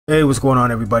Hey, what's going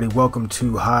on everybody? Welcome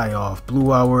to High Off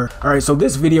Blue Hour. Alright, so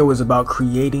this video is about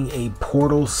creating a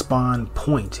portal spawn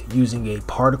point using a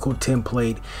particle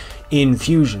template in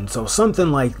Fusion. So something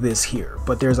like this here,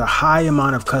 but there's a high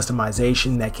amount of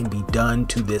customization that can be done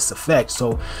to this effect.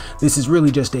 So this is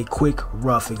really just a quick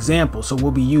rough example. So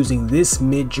we'll be using this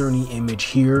Midjourney image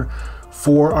here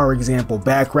for our example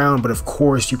background, but of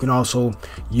course you can also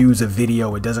use a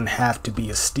video. It doesn't have to be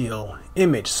a still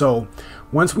image. So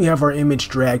once we have our image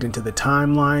dragged into the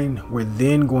timeline, we're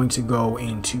then going to go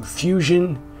into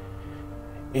Fusion,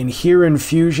 and here in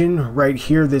Fusion, right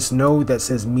here, this node that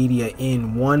says media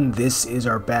in 1, this is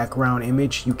our background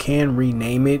image. You can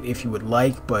rename it if you would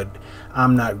like, but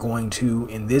I'm not going to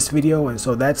in this video. And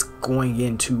so that's going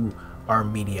into our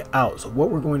media out. So what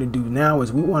we're going to do now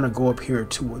is we want to go up here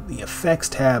to the effects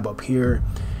tab up here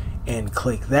and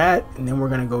click that, and then we're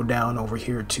going to go down over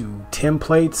here to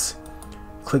templates,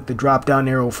 click the drop down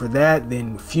arrow for that,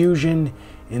 then Fusion,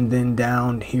 and then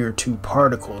down here to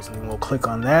particles, and then we'll click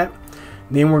on that.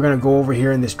 Then we're going to go over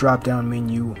here in this drop down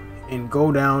menu and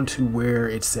go down to where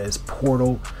it says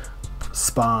portal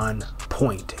spawn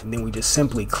point, and then we just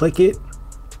simply click it.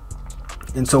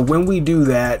 And so when we do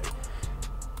that,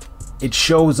 it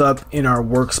shows up in our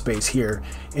workspace here,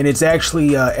 and it's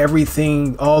actually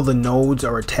everything, all the nodes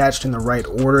are attached in the right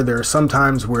order. There are some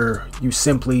times where you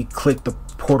simply click the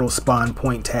portal spawn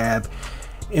point tab,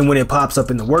 and when it pops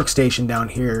up in the workstation down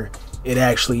here, it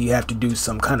actually, you have to do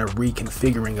some kind of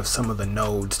reconfiguring of some of the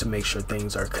nodes to make sure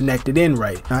things are connected in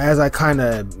right. Now, as I kind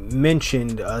of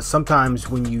mentioned, sometimes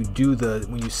when you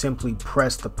simply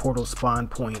press the portal spawn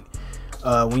point,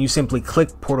 when you simply click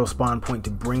portal spawn point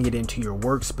to bring it into your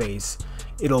workspace,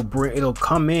 it'll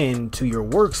come into your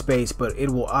workspace, but it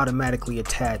will automatically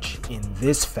attach in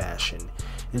this fashion.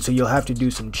 And so you'll have to do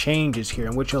some changes here,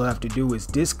 and what you'll have to do is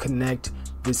disconnect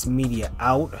this media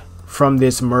out from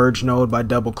this merge node by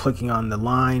double clicking on the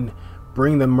line,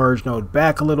 bring the merge node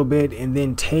back a little bit, and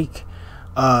then take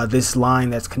this line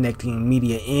that's connecting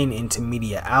media in into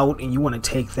media out, and you want to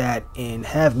take that and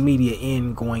have media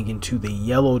in going into the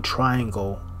yellow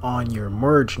triangle on your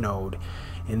merge node,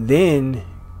 and then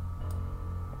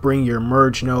bring your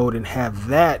merge node and have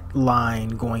that line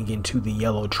going into the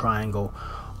yellow triangle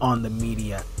on the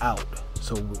media out,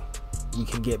 so we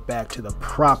can get back to the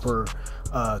proper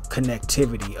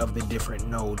connectivity of the different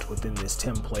nodes within this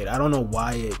template. I don't know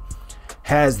why it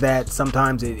has that.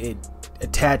 Sometimes it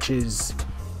attaches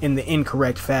in the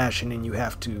incorrect fashion and you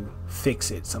have to fix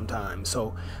it sometimes.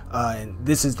 So and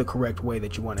this is the correct way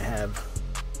that you want to have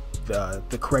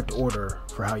the correct order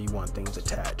for how you want things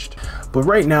attached. But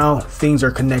right now things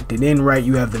are connected in right.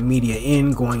 You have the media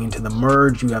in going into the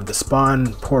merge, you have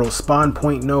the portal spawn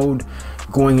point node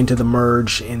going into the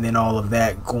merge, and then all of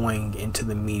that going into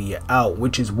the media out,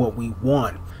 which is what we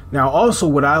want. Now also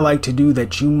what I like to do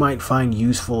that you might find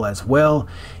useful as well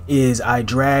is I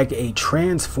drag a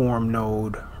transform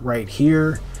node right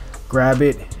here, grab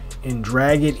it and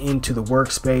drag it into the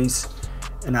workspace,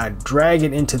 and I drag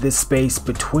it into this space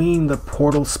between the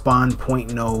portal spawn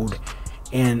point node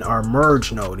and our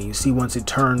merge node. And you see once it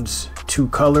turns two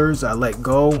colors, I let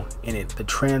go and the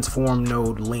transform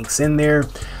node links in there.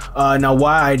 Now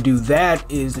why I do that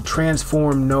is the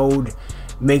transform node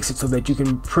makes it so that you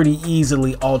can pretty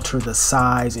easily alter the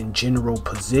size and general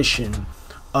position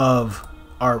of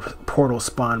our portal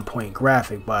spawn point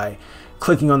graphic by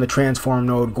clicking on the transform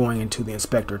node, going into the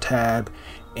inspector tab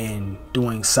and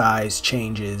doing size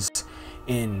changes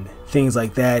and things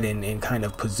like that, and kind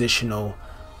of positional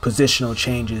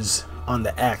changes on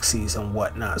the axes and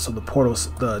whatnot. So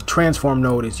the transform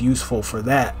node is useful for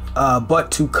that.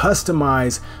 But to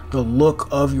customize the look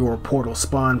of your portal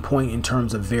spawn point in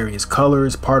terms of various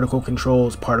colors, particle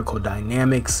controls, particle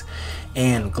dynamics,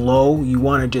 and glow, you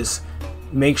want to just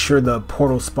make sure the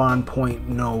portal spawn point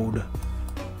node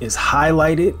is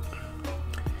highlighted,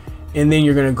 and then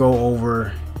you're going to go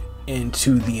over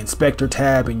into the inspector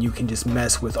tab and you can just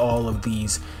mess with all of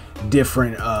these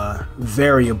different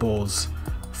variables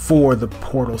for the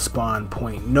portal spawn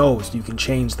point nodes. You can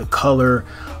change the color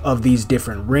of these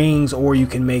different rings, or you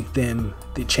can make them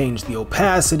change the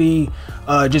opacity,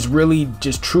 just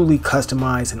truly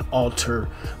customize and alter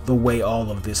the way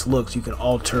all of this looks. You can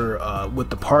alter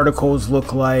what the particles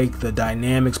look like, the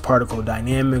dynamics, particle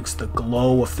dynamics, the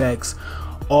glow effects,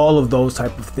 all of those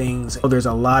type of things. So there's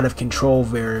a lot of control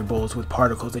variables with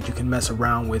particles that you can mess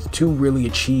around with to really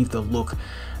achieve the look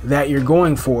that you're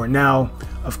going for. Now,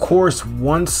 of course,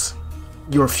 once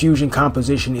your Fusion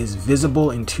composition is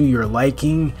visible and to your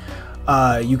liking,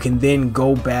 you can then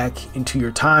go back into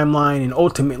your timeline and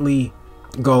ultimately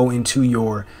go into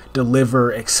your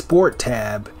deliver export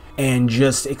tab and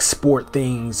just export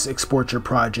things, export your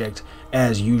project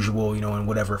as usual, you know, in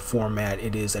whatever format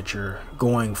it is that you're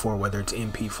going for, whether it's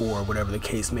MP4 or whatever the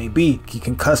case may be. You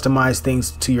can customize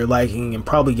things to your liking and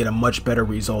probably get a much better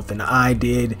result than I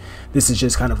did. This is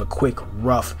just kind of a quick,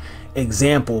 rough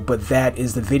example, but that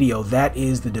is the video. That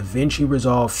is the Davinci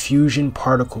Resolve Fusion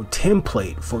particle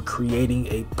template for creating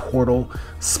a portal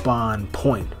spawn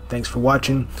point. Thanks for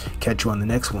watching. Catch you on the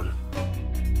next one.